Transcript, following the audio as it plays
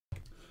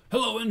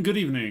Hello and good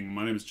evening.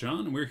 My name is John,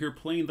 and we're here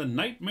playing the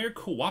Nightmare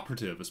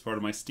Cooperative as part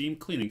of my Steam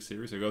cleaning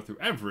series. I go through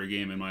every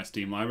game in my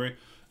Steam library,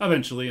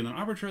 eventually, and then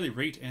arbitrarily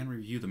rate and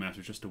review them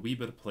after just a wee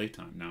bit of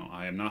playtime. Now,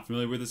 I am not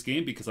familiar with this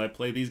game because I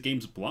play these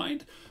games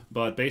blind,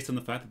 but based on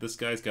the fact that this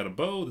guy's got a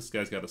bow, this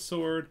guy's got a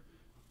sword,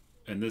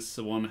 and this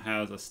one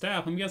has a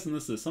staff, I'm guessing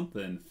this is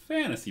something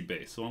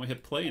fantasy-based. So why don't we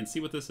hit play and see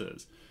what this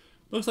is.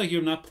 Looks like you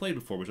have not played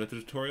before. Would you like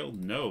the tutorial?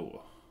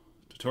 No.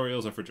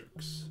 Tutorials are for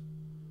jerks.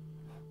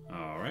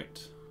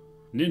 Alright.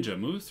 Ninja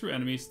moves through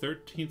enemies,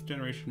 13th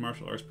generation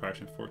martial arts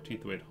practice,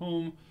 14th way at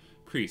home.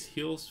 Priest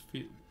heals.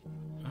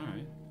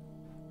 Alright.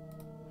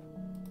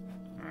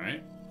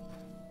 Alright.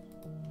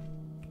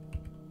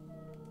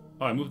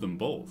 Oh, I moved them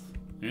both.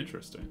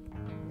 Interesting.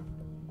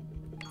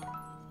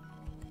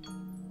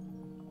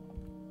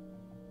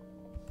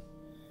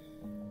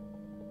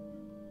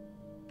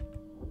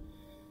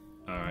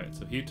 Alright,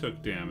 so he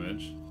took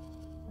damage.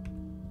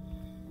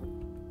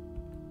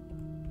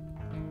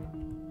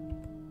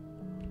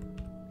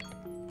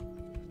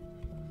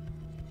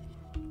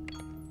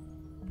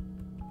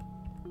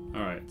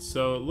 Alright,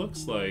 so it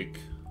looks like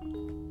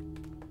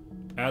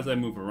as I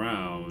move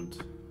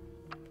around,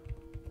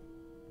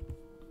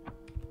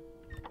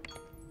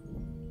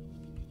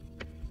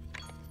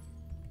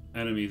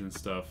 enemies and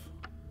stuff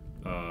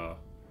pop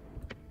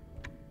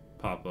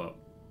up.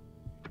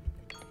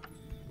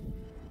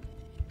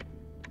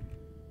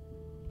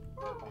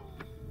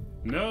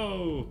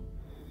 No!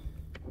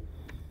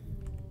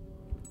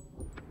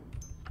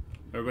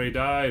 Everybody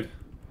died.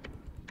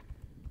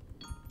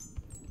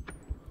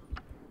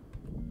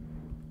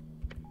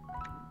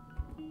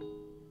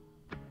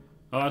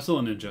 Oh, I'm still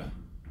a ninja.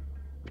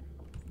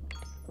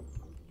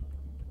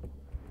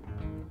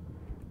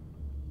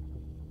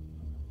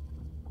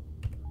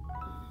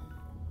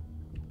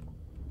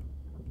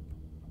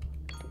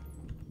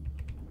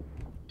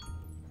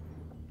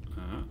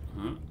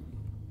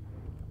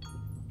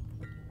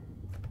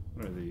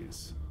 What are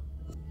these?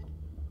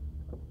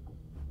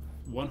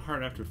 1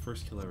 heart after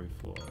first kill every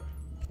floor.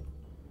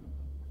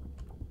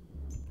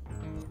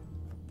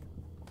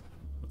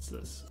 What's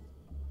this?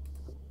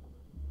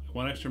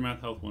 1 extra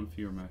math health, 1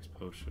 fewer max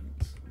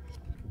potions.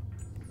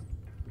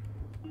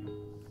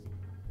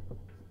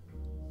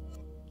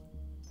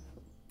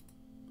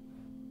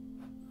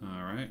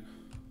 Alright.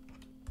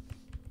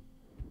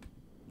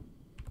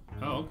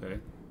 Oh, okay.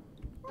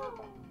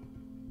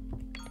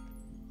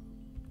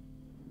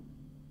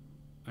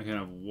 I can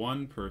have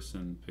 1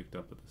 person picked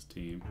up with this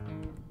team.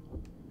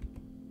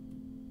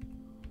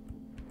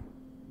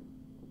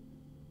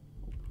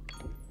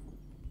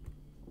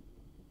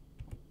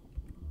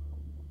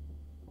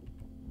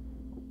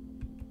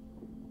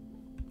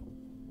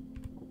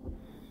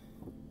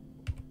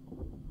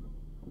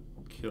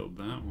 Killed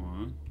that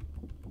one.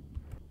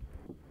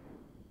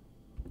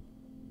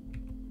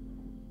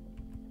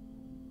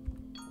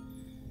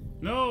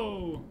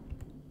 No!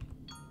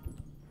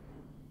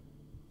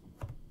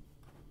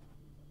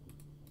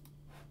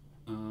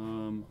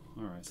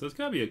 Alright, so there's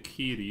gotta be a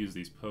key to use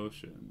these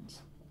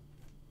potions.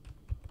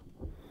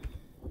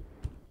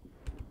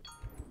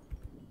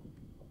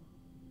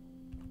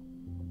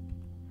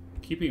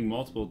 Keeping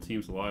multiple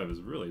teams alive is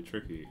really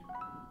tricky.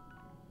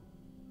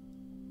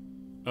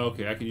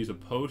 Okay, I can use a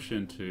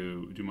potion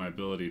to do my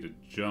ability to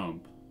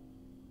jump.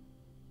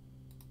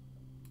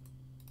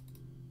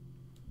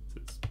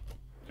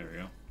 There we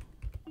go.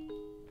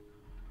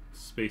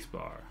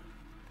 Spacebar.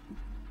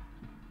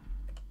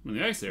 I'm in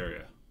the ice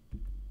area.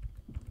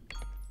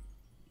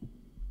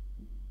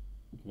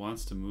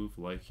 Wants to move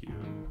like you.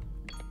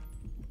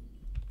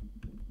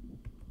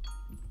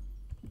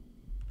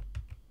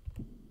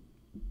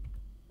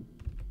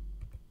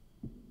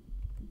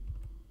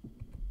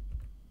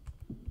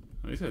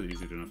 These guys are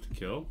easy enough to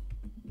kill.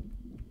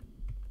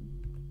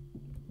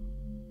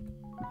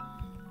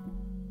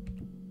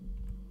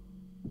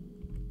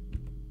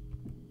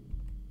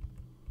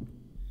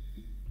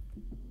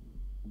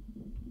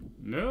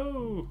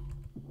 No!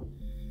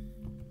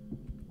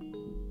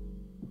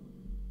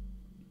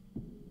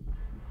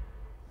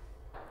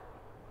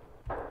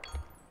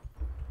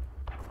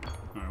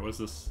 Alright, what's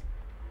this?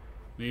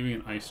 Maybe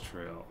an ice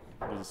trail.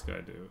 What does this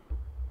guy do?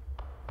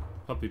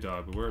 Puppy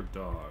dog, but we're a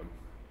dog.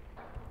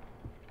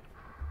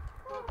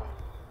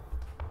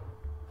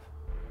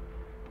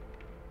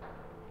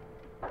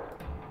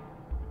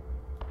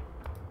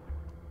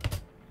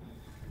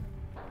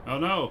 Oh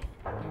no!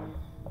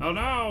 Oh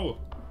no!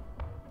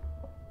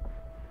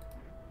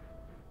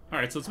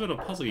 Alright, so it's a bit of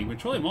a puzzle game.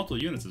 Controlling multiple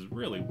units is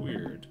really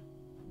weird.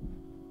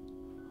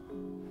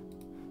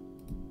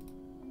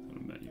 Go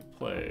to menu,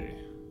 play.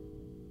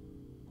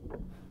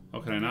 Oh,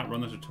 can I not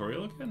run the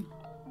tutorial again?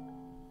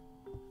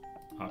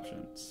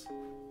 Options.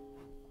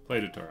 Play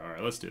tutorial.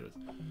 Alright, let's do this.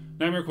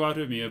 Nightmare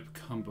Cooperative may have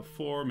come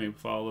before, may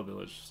follow the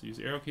village. So use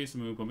the arrow keys to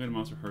move, but made a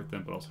monster hurt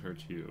them, but also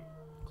hurt you.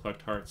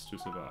 Collect hearts to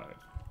survive.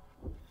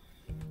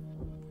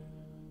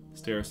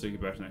 Stairs to get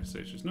back to the next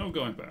stage. There's no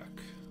going back.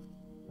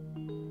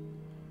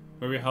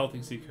 Where your health, you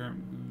can see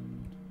current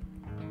mood.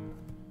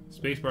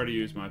 Spacebar to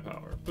use my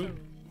power. Boop.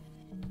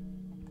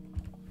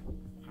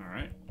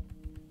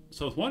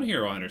 So with one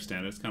hero, I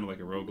understand it's kind of like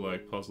a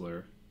roguelike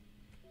puzzler.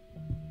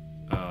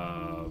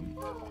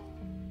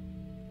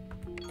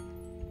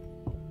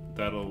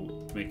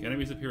 That'll make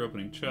enemies appear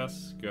opening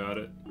chests. Got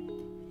it.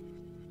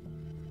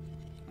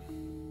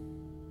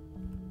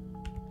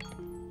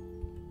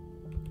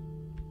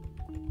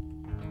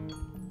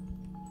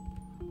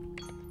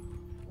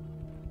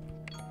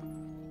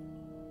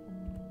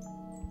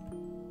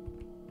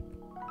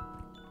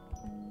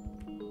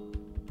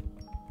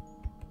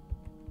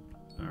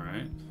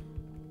 Alright.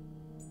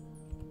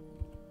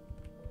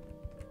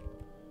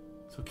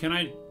 So can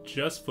I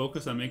just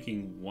focus on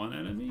making one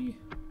enemy?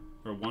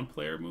 Or one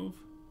player move?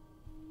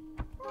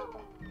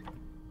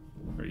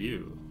 Or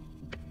you?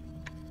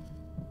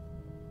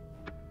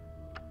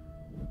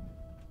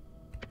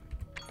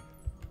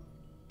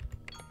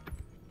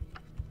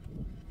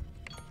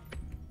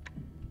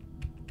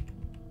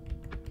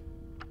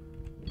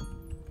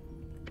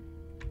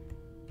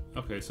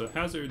 Okay, so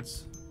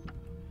hazards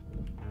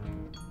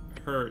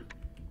hurt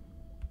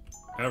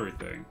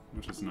everything,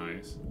 which is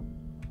nice.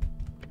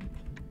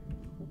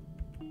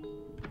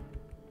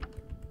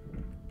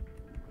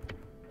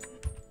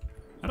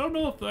 I don't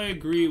know if I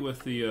agree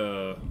with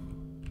the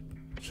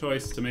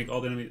choice to make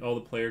all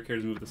the player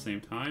characters move at the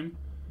same time.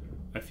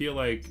 I feel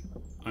like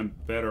I'm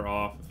better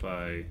off if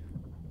I...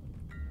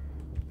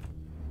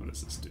 What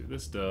does this do?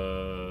 This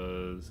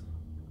does...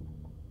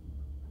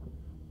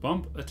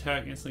 Bump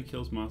attack instantly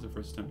kills monster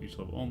first attempt each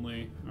level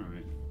only.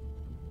 Alright.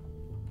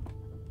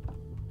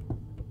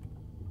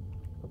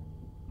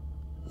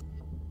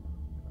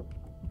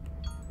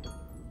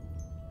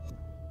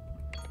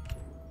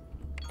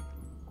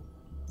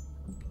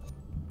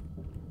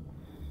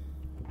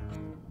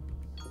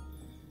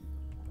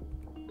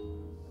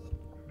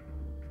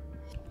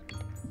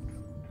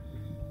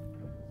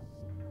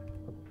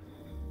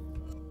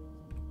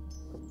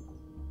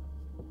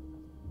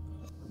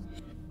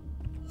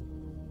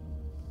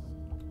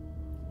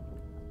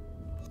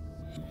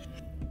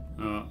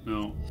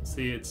 No.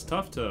 See, it's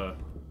tough to...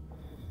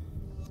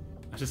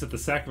 I just have to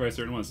sacrifice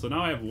certain ones. So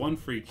now I have one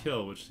free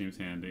kill, which seems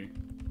handy.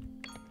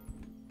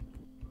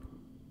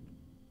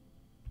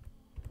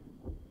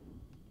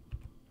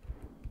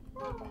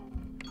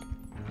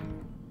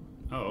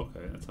 Oh,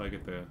 okay. That's how I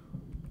get the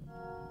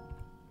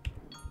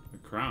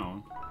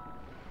crown.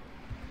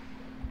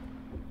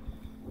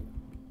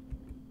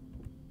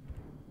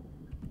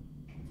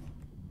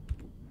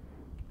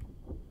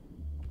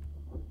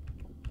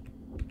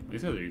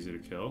 These guys are easy to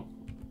kill.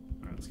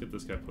 Alright, let's get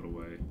this guy put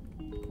away.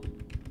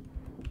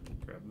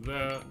 Grab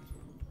that.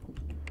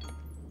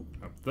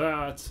 Grab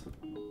that.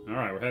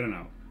 Alright, we're heading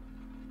out.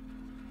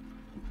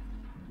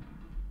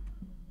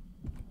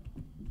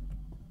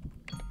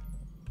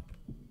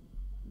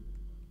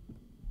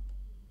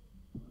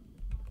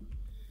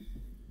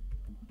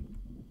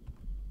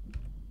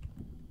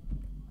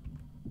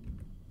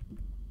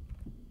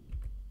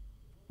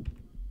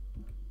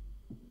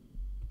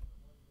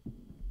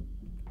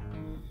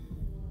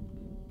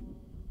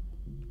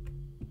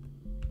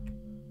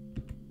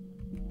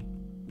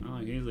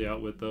 I can easily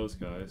outwit those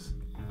guys.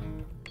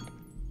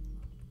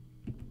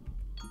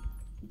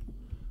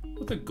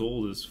 What the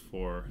gold is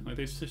for? Like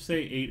they say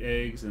 8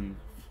 eggs and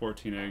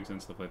 14 eggs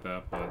and stuff like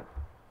that, but...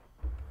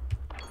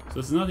 So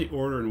this is not the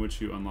order in which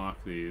you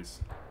unlock these.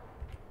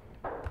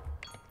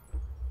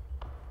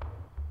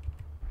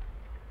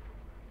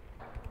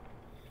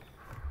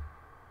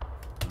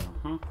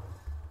 Uh-huh.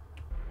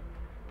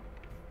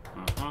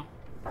 Uh-huh.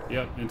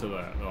 Yep, into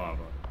that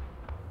lava.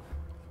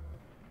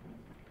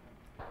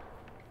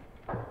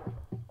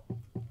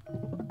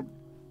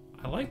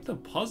 I like the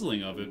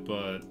puzzling of it,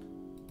 but...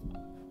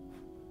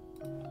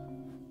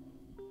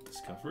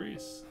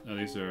 Discoveries? Oh,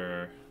 these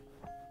are...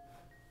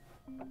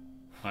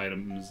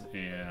 items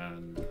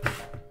and...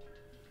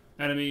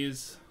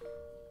 enemies.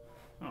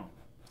 Oh,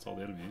 that's all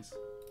the enemies.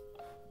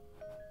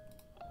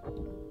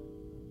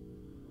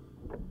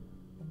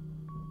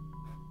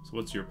 So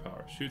what's your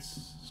power?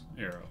 Shoots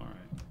arrow, alright.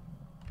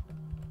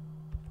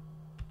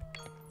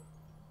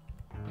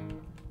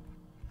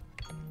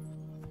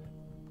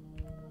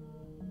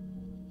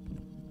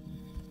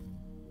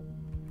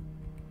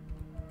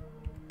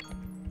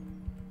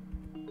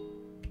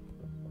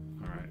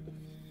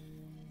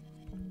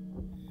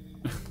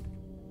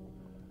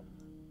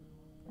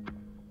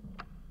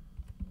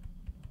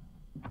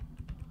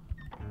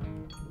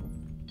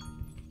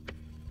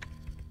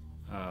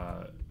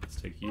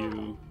 Let's take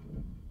you.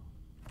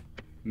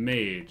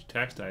 Mage,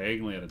 attacks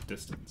diagonally at a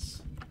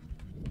distance.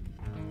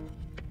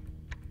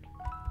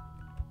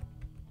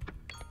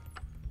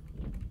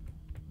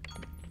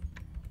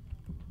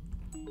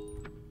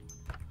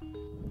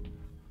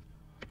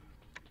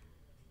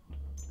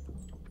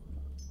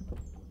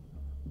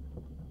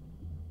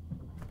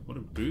 What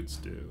do boots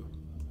do?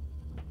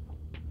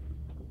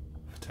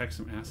 Attack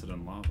some acid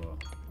and lava.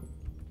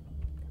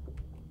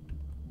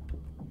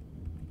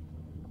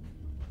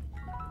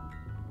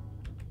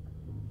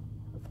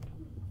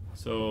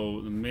 So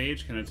the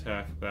mage can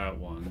attack that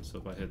one, so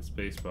if I hit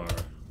spacebar,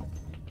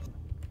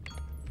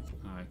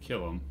 I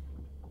kill him.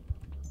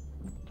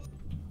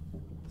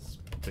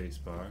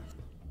 Spacebar.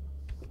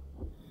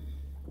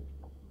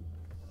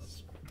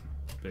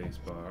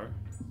 Spacebar.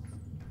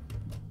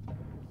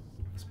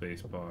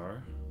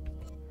 Spacebar.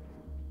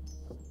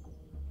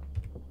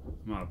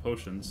 I'm out of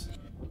potions.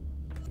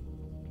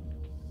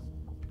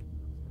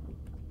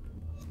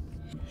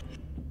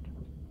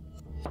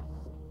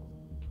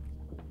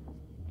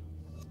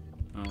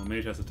 Oh,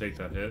 mage has to take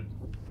that hit.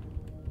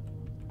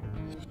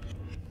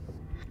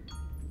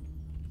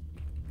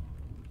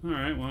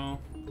 Alright, well.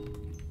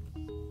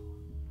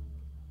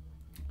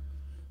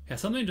 Yeah,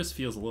 something just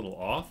feels a little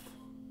off.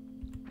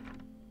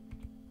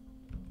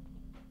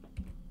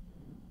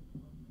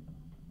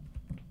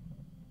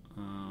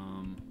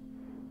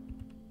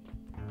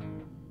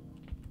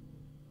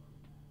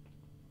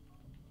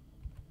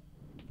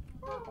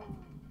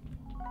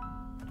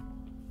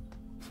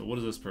 So what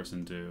does this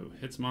person do?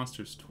 Hits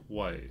monsters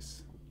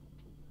twice.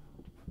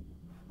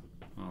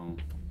 Oh.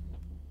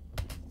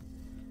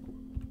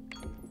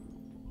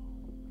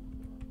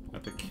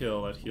 At the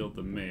kill, that healed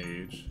the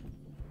mage.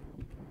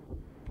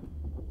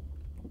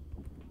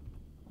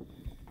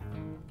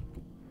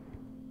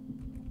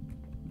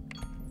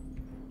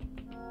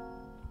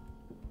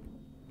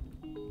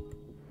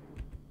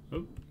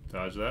 Oh,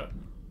 dodge that.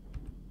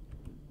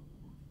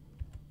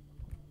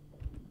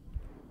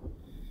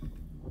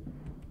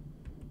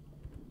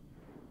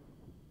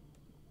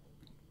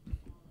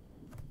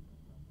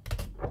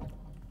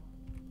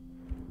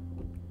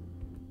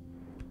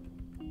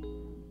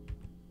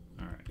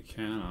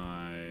 Can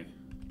I...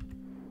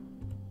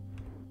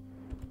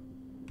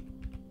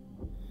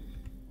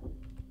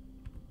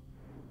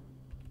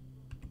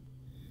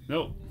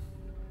 Nope.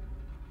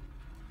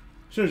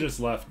 Should have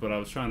just left, but I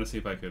was trying to see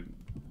if I could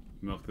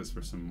milk this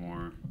for some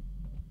more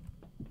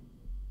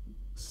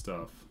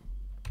stuff.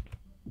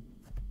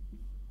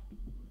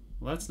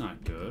 Well, that's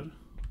not good.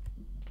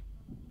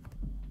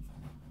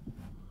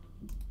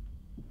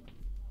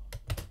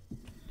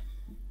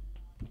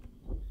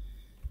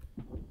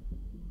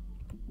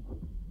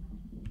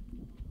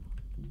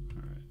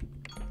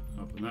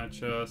 Open that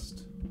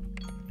chest.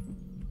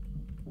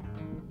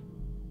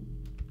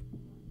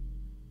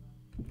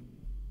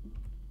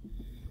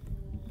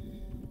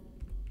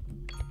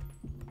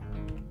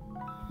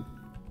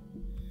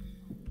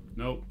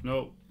 Nope,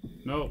 nope,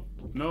 nope,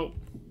 nope.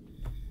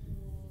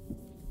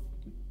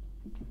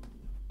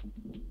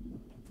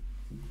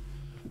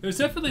 There's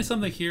definitely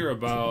something here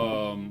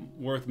about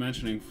worth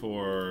mentioning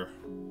for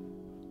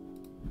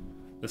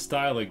the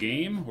style of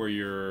game where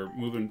you're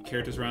moving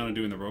characters around and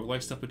doing the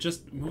roguelike stuff, but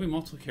just moving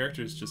multiple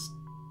characters just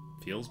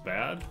feels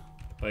bad.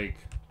 Like,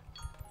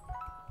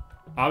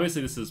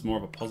 obviously this is more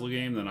of a puzzle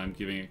game than I'm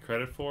giving it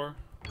credit for.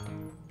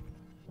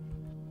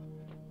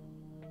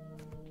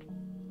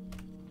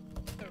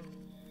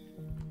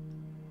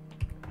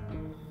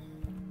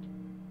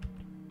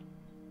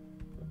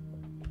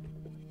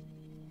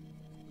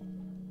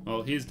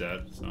 Well, he's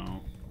dead, so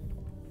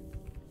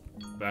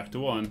back to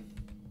one.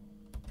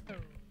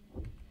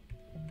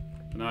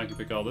 Now I can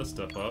pick all this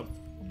stuff up.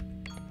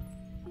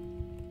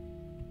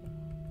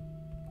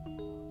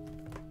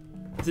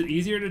 Is it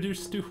easier to do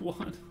Stu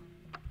 1?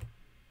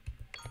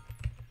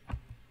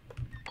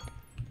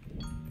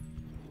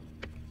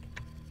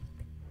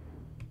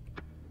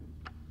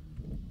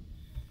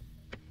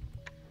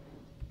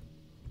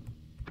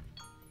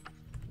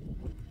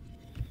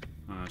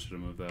 I should have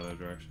moved that other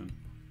direction.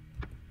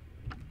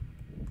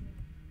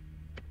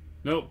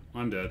 Nope,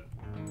 I'm dead.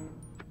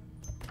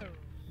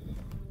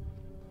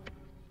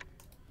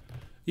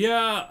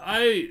 Yeah,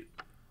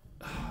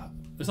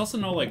 there's also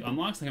no, like,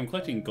 unlocks. Like, I'm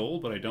collecting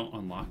gold, but I don't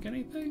unlock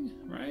anything,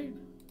 right?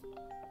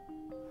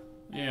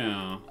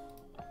 Yeah.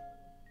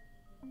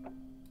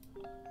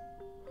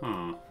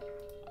 Huh.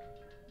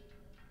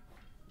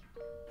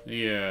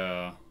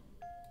 Yeah.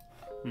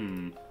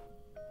 Nothing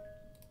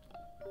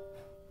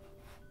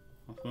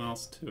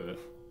else to it.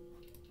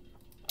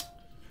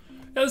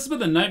 Yeah, this has been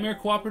the Nightmare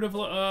Cooperative.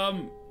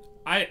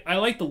 I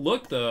like the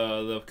look,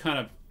 the kind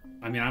of,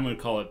 I mean, I'm going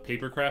to call it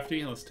paper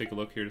crafty. Let's take a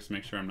look here just to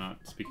make sure I'm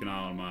not speaking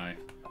out on my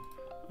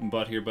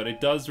butt here. But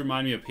it does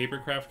remind me of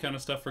papercraft kind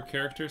of stuff for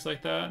characters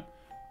like that.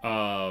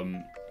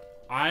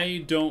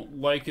 I don't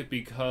like it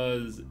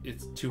because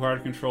it's too hard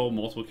to control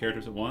multiple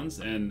characters at once.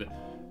 And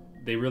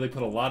they really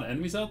put a lot of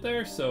enemies out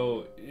there.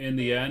 So in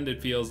the end,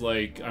 it feels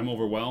like I'm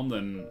overwhelmed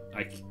and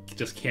I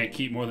just can't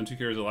keep more than 2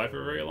 characters alive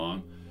for very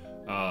long.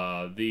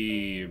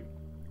 The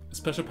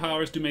special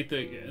powers do make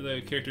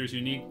the characters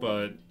unique,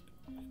 but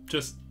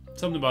just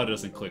something about it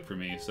doesn't click for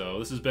me. So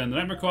this has been the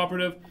Nightmare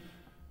Cooperative.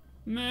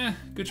 Meh,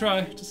 good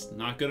try, just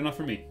not good enough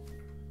for me.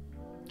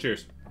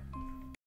 Cheers.